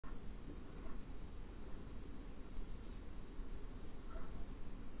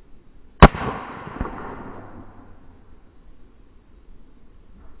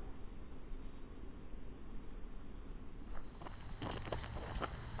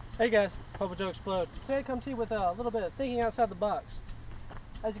Hey guys, Purple Joe Explode. Today I come to you with a little bit of thinking outside the box.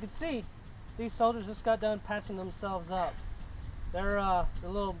 As you can see, these soldiers just got done patching themselves up. They're a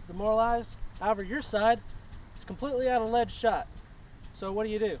little demoralized. However, your side is completely out of lead shot. So what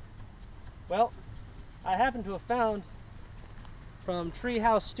do? Well, I happen to have found from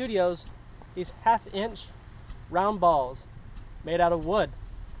Treehouse Studios these 1/2 inch round balls made out of wood.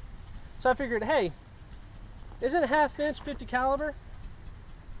 So I figured, hey, isn't 1/2 inch 50 caliber?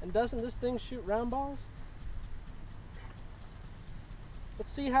 And doesn't this thing shoot round balls?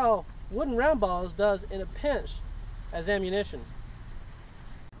 Let's see how wooden round balls does in a pinch as ammunition.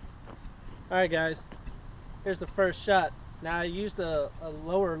 Alright guys, here's the first shot. Now I used a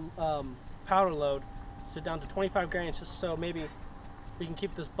lower powder load, sit down to 25 grains just so maybe we can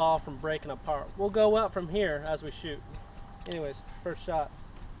keep this ball from breaking apart. We'll go up from here as we shoot. Anyways, first shot.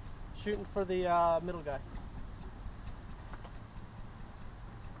 Shooting for the middle guy.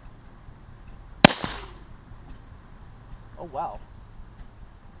 Oh wow.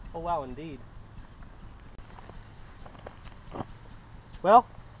 Oh wow indeed. Well,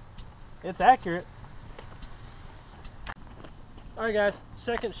 it's accurate. Alright guys,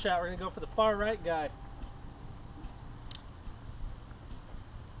 second shot. We're going to go for the far right guy.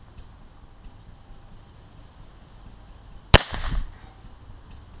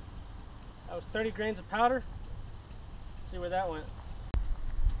 That was 30 grains of powder. Let's see where that went.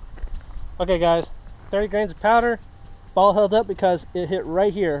 Okay guys, 30 grains of powder. Ball held up because it hit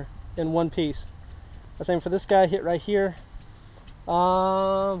right here in one piece. The same for this guy, hit right here.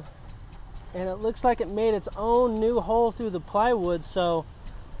 And it looks like it made its own new hole through the plywood, so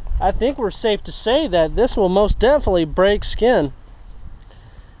I think we're safe to say that this will most definitely break skin.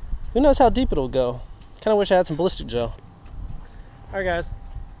 Who knows how deep it'll go? Kind of wish I had some ballistic gel. Alright guys,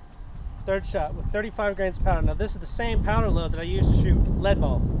 third shot with 35 grains of powder. Now this is the same powder load that I used to shoot lead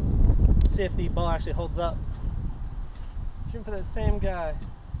ball. Let's see if the ball actually holds up. Shooting for that same guy.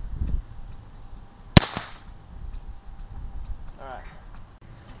 Alright.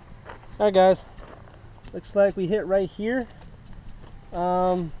 Alright guys. Looks like we hit right here.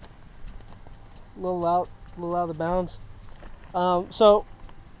 A little out of the bounds. So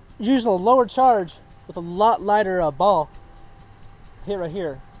using a lower charge with a lot lighter ball. Hit right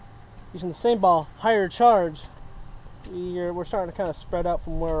here. Using the same ball, higher charge. We're starting to kind of spread out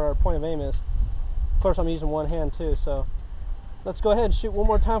from where our point of aim is. Of course I'm using one hand too, so let's go ahead and shoot one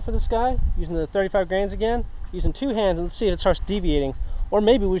more time for this guy, using the 35 grains again, using two hands, and let's see if it starts deviating. Or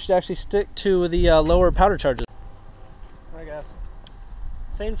maybe we should actually stick to the lower powder charges. Alright guys,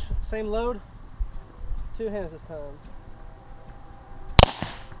 same load, two hands this time.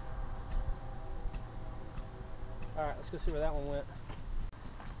 Alright, let's go see where that one went.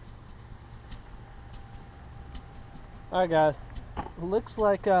 Alright guys, looks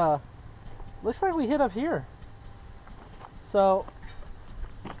like we hit up here. So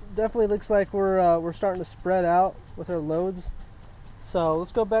definitely looks like we're starting to spread out with our loads. So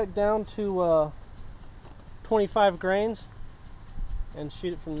let's go back down to 25 grains and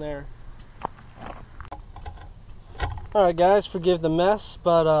shoot it from there. Alright guys, forgive the mess,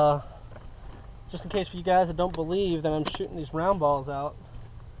 but just in case for you guys that don't believe that I'm shooting these round balls out,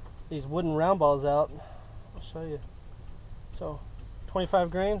 these wooden round balls out, I'll show you. So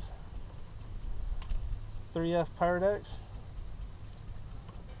 25 grains, 3F Pyrodex.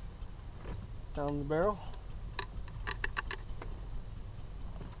 Down the barrel.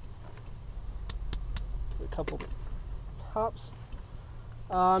 A couple hops.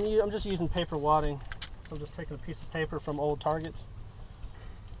 I'm just using paper wadding. So I'm just taking a piece of paper from old Targets.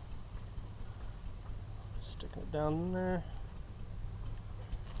 Sticking it down in there.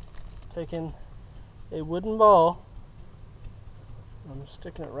 Taking a wooden ball. I'm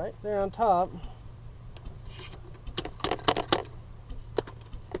sticking it right there on top.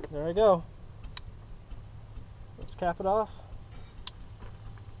 There I go. Let's cap it off.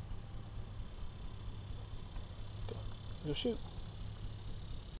 Go shoot.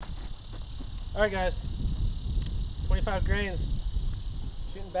 Alright guys, 25 grains.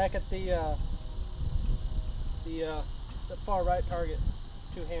 Shooting back at the far right target.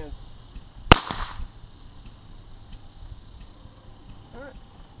 Two hands. Alright.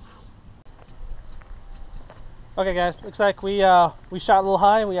 Okay guys, looks like we shot a little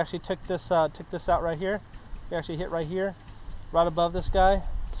high. We actually took this out right here. We actually hit right here, right above this guy.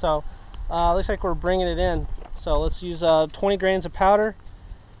 So looks like we're bringing it in. So let's use 20 grains of powder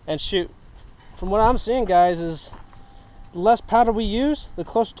and shoot. From what I'm seeing guys is the less powder we use, the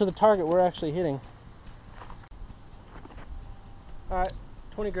closer to the target we're actually hitting. Alright,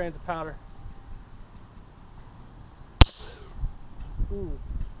 20 grains of powder. Ooh.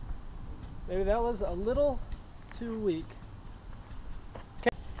 Maybe that was a little too weak.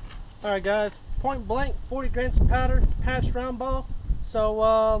 Okay. Alright guys, point blank, 40 grains of powder, patched round ball.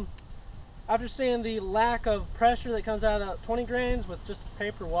 So after seeing the lack of pressure that comes out of that 20 grains with just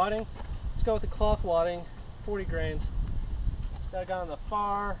paper wadding, let's go with the cloth wadding, 40 grains. That got on the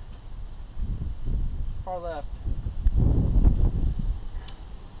far left.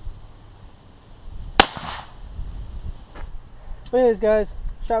 But anyways guys,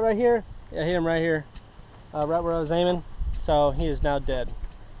 shot right here. Yeah, I hit him right here, right where I was aiming. So he is now dead.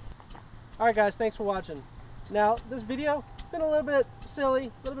 Alright guys, thanks for watching. Now this video has been a little bit silly,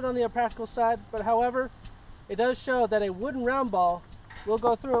 a little bit on the impractical side, but however, it does show that a wooden round ball will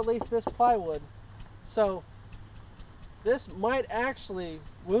go through at least this plywood. So this might actually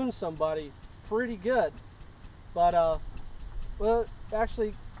wound somebody pretty good. But will it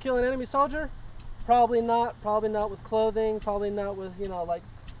actually kill an enemy soldier? Probably not. Probably not with clothing. Probably not with, you know, like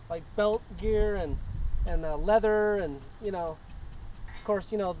belt gear and leather and, you know, of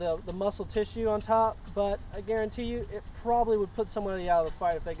course, you know, the muscle tissue on top. But I guarantee you, it probably would put somebody out of the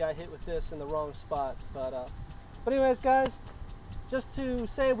fight if they got hit with this in the wrong spot. But anyways, guys, just to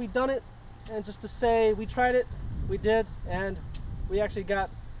say we done it, and just to say we tried it, we did, and we actually got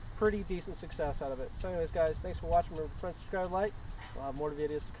pretty decent success out of it. So anyways guys, thanks for watching. Remember to friend, subscribe, like. We'll have more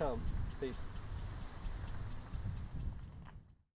videos to come. Peace.